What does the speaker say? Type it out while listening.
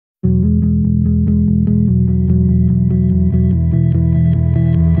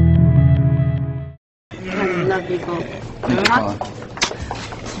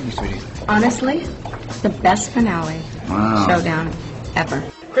Sweetie. Honestly, the best finale showdown ever.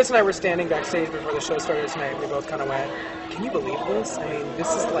 Kris and I were standing backstage before the show started tonight, and we both kind of went, "Can you believe this? I mean,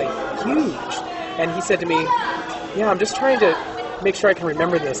 this is like huge." And he said to me, "Yeah, I'm just trying to make sure I can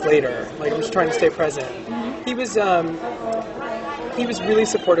remember this later. Like, I'm just trying to stay present." He was really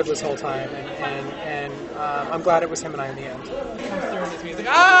supportive this whole time, and I'm glad it was him and I in the end. Comes through in this music.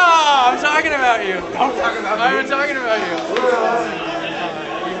 Oh, I'm talking about you. I'm talking about you.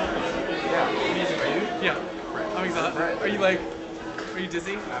 Yeah. I'm exhausted. Are you like? Are you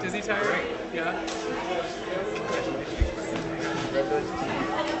dizzy? Dizzy tired? Yeah.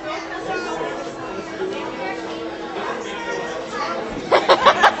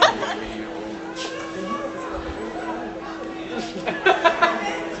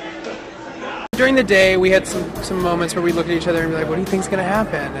 During the day, we had some moments where we looked at each other and be like, "What do you think's gonna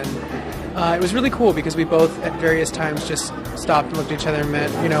happen?" And it was really cool because we both, at various times, just stopped and looked at each other and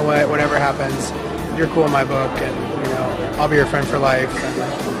meant, you know what, whatever happens, you're cool in my book, and you know, I'll be your friend for life,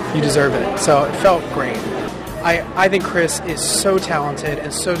 and you deserve it. So it felt great. I think Kris is so talented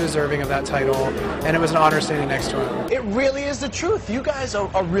and so deserving of that title, and it was an honor standing next to him. It really is the truth. You guys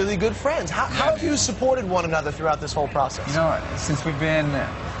are really good friends. How have you supported one another throughout this whole process? You know, since we've been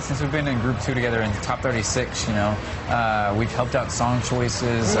in Group 2 together in Top 36, you know, we've helped out song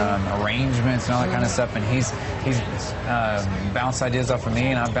choices, arrangements, and all that kind of stuff. And he's bounced ideas off of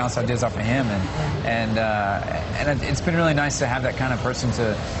me, and I've bounced ideas off of him. And it's been really nice to have that kind of person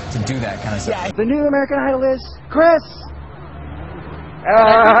to do that kind of stuff. Yeah. The new American Idol is Kris.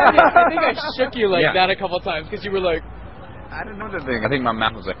 I think I shook you like that a couple times because you were like, I don't know the thing. I think my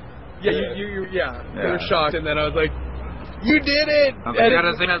mouth was like, yeah, you were shocked, and then I was like, you did it! I was like,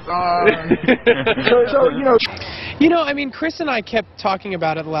 gotta sing that song. You know, I mean, Kris and I kept talking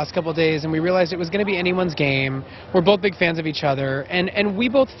about it the last couple of days, and we realized it was going to be anyone's game. We're both big fans of each other, and we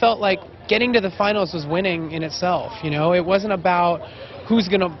both felt like getting to the finals was winning in itself. You know, it wasn't about who's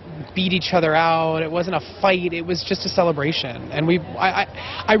going to beat each other out. It wasn't a fight. It was just a celebration, and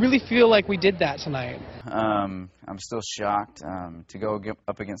I really feel like we did that tonight. I'm still shocked to go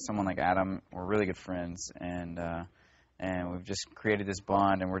up against someone like Adam. We're really good friends, and we've just created this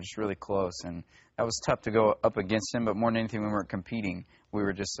bond, and we're just really close. And that was tough to go up against him, but more than anything, we weren't competing. We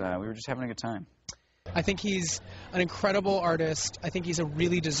were just having a good time. I think he's an incredible artist. I think he's a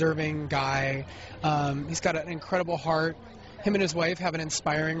really deserving guy. He's got an incredible heart. Him and his wife have an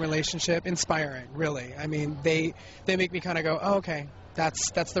inspiring relationship. Inspiring, really. I mean, they make me kind of go, oh, okay,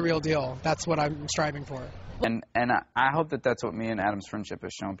 that's the real deal. That's what I'm striving for. And I hope that that's what me and Adam's friendship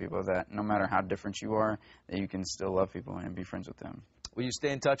has shown people, that no matter how different you are, that you can still love people and be friends with them. Will you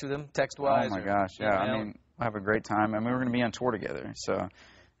stay in touch with him, text-wise? Oh my gosh, yeah. I mean, we'll have a great time. I mean, we're going to be on tour together, so,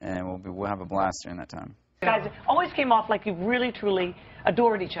 and we'll have a blast during that time. You guys always came off like you really, truly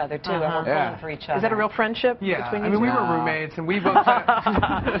adored each other, too, and were pulling for each other. Is that a real friendship between you? I mean, we were roommates, and we both said,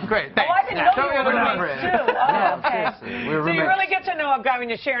 great, thanks. Oh, I didn't know you were roommates, too. Oh, okay. We were so you really get to know a guy when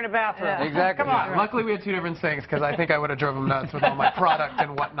you're sharing a bathroom. Yeah. Exactly. Come on. Luckily, we had two different things, because I think I would have drove him nuts with all my product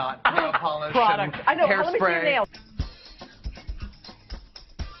and whatnot. Nail polish and I know. Let me see your nails.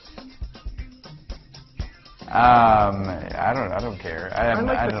 I don't care. I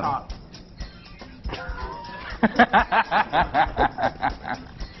like the top.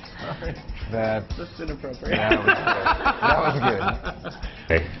 That's inappropriate. That was good.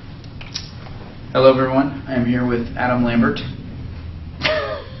 Hey. Hello, everyone. I'm here with Adam Lambert.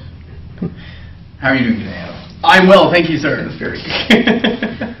 How are you doing today, Adam? I'm well, thank you, sir. That's very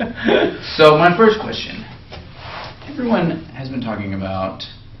good. So, my first question. Everyone has been talking about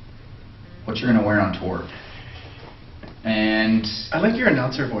what you're going to wear on tour. And I like your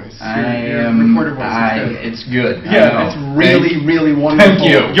announcer voice. Your reporter voice. It's good. Yeah, it's really, really wonderful. Thank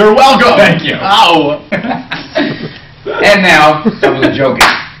you. You're welcome. Thank you. Ow. And now, that was a joke.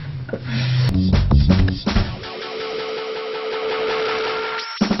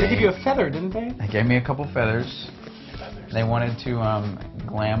 They gave you a feather, didn't they? They gave me a couple feathers. They wanted to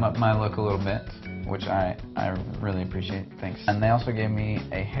glam up my look a little bit, which I really appreciate. Thanks. And they also gave me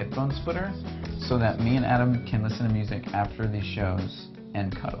a headphone splitter so that me and Adam can listen to music after these shows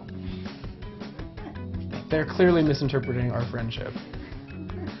and cuddle. They're clearly misinterpreting our friendship.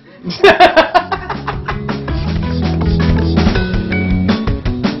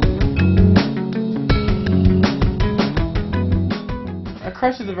 A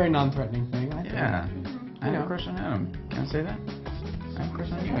crush is a very non-threatening thing. Yeah. I have a crush on Adam. Can I say that? I have a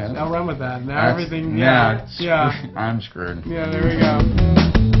crush on you, Adam. I'll run with that. Now everything. Yeah. I'm screwed. Yeah, there we go.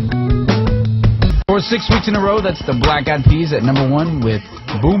 For 6 weeks in a row, that's the Black Eyed Peas at #1 with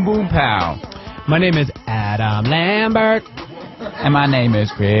Boom Boom Pow. My name is Adam Lambert. And my name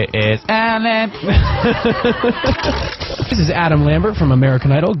is Kris Allen. This is Adam Lambert from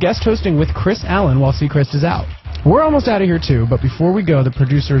American Idol, guest hosting with Kris Allen while Seacrest is out. We're almost out of here too, but before we go, the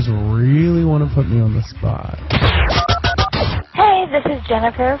producers really want to put me on the spot. Hey, this is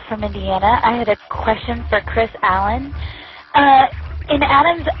Jennifer from Indiana. I had a question for Kris Allen. In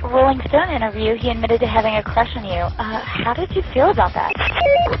Adam's Rolling Stone interview, he admitted to having a crush on you. How did you feel about that?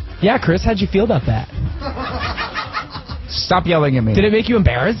 Yeah, Kris, how'd you feel about that? Stop yelling at me. Did it make you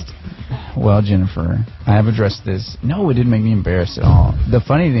embarrassed? Well, Jennifer, I have addressed this. No, it didn't make me embarrassed at all. The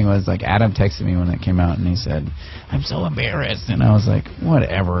funny thing was, like, Adam texted me when it came out, and he said, "I'm so embarrassed." And I was like,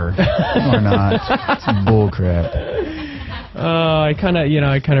 whatever. Or not. It's bull crap. I kind of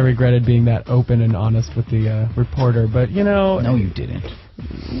regretted being that open and honest with the reporter, but No, you didn't.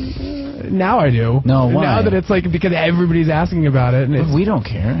 Now I do. No, why? Now that it's like because everybody's asking about it, and it's, we don't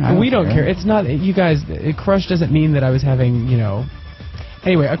care. We don't care. It's not you guys. A crush doesn't mean that I was having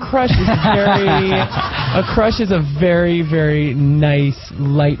Anyway, a crush is a very very nice,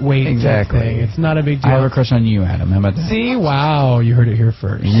 lightweight thing. It's not a big deal. I have a crush on you, Adam. How about that? See, wow, you heard it here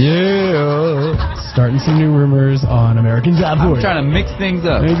first. Yeah. Starting some new rumors on American Top 40. I'm trying to mix things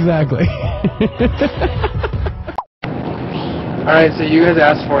up. Exactly. All right, so you guys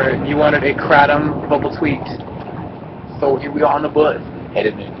asked for it. You wanted a kratom bubble tweet. So here we are on the bus,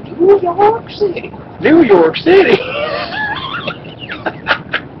 headed to New York City. New York City.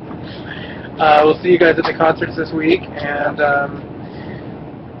 We'll see you guys at the concerts this week, and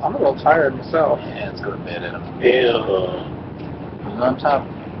I'm a little tired myself. Yeah, let's go to bed in a Who's on top?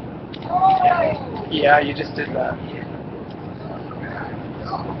 Yeah, you just did that.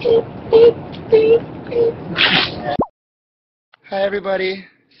 Hi, everybody.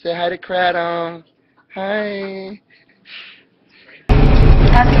 Say hi to Kratom. Hi.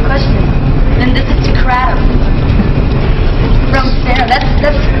 Ask a question. And this is to Kratom. From Sarah.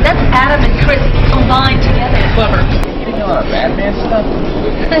 That's Adam and Kris combined together. Clever. You know a Batman stuff?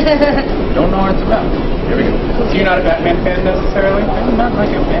 Don't know what it's about. Here we go. So you're not a Batman fan necessarily? I'm not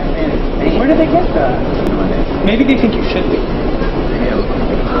like a Batman fan. Where did they get that? Maybe they think you should be.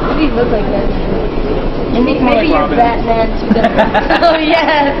 What do you look like that? Maybe you're Batman too. Oh,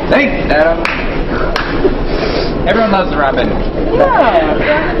 yes. Thanks, Adam. Everyone loves Robin.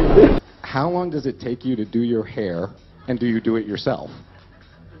 Yeah. How long does it take you to do your hair, and do you do it yourself?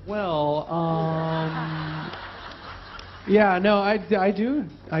 Well, yeah, no, I do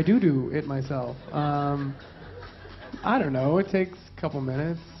it myself. I don't know. It takes a couple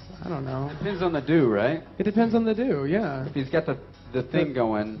minutes. I don't know. Depends on the do, right? It depends on the do, yeah. If he's got the thing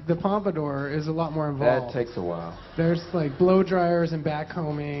going. The pompadour is a lot more involved. That takes a while. There's like blow dryers and back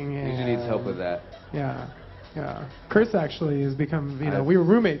combing. And, usually needs help with that. Yeah. Yeah. Kris actually has become, we were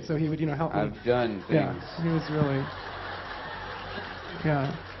roommates, so he would, help me. I've done things. Yeah. He was really,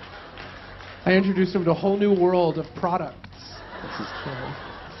 yeah. I introduced him to a whole new world of products. This is cool.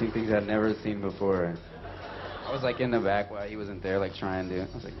 See things I've never seen before. I was like in the back while he wasn't there, like trying to. I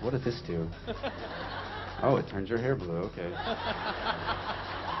was like, what did this do? Oh, it turns your hair blue. Okay.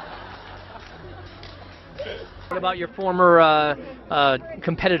 What about your former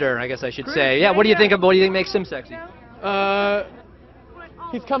competitor, I guess I should say? Yeah, what do you think makes him sexy?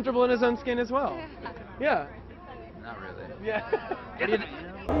 He's comfortable in his own skin as well. Yeah. Not really. Yeah.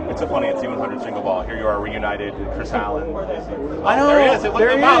 It's so funny at C100 Single Ball. Here you are reunited, Kris Allen. I know. There he is. Look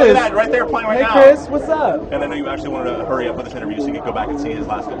at that right there playing right now. Hey, Kris, what's up? And I know you actually wanted to hurry up with this interview so you could go back and see his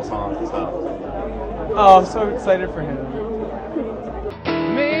last couple songs and stuff. Oh, I'm so excited for him.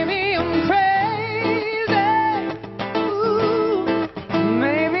 Maybe I'm crazy. Ooh,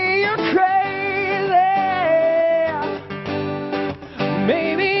 maybe you're crazy.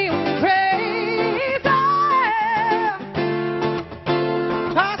 Maybe I'm crazy.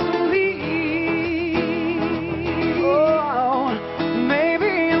 Possibly. Oh,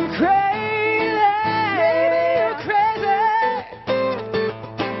 maybe I'm crazy. Maybe you're crazy.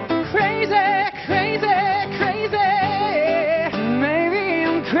 Crazy, crazy, crazy. Maybe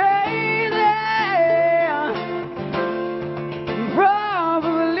I'm crazy.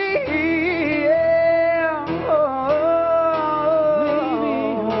 Probably. Yeah.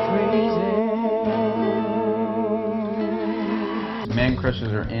 Man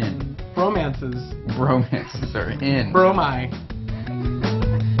crushes are in. Romances. Romances are in. Bromi.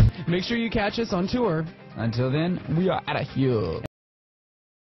 Make sure you catch us on tour. Until then, we are out of here.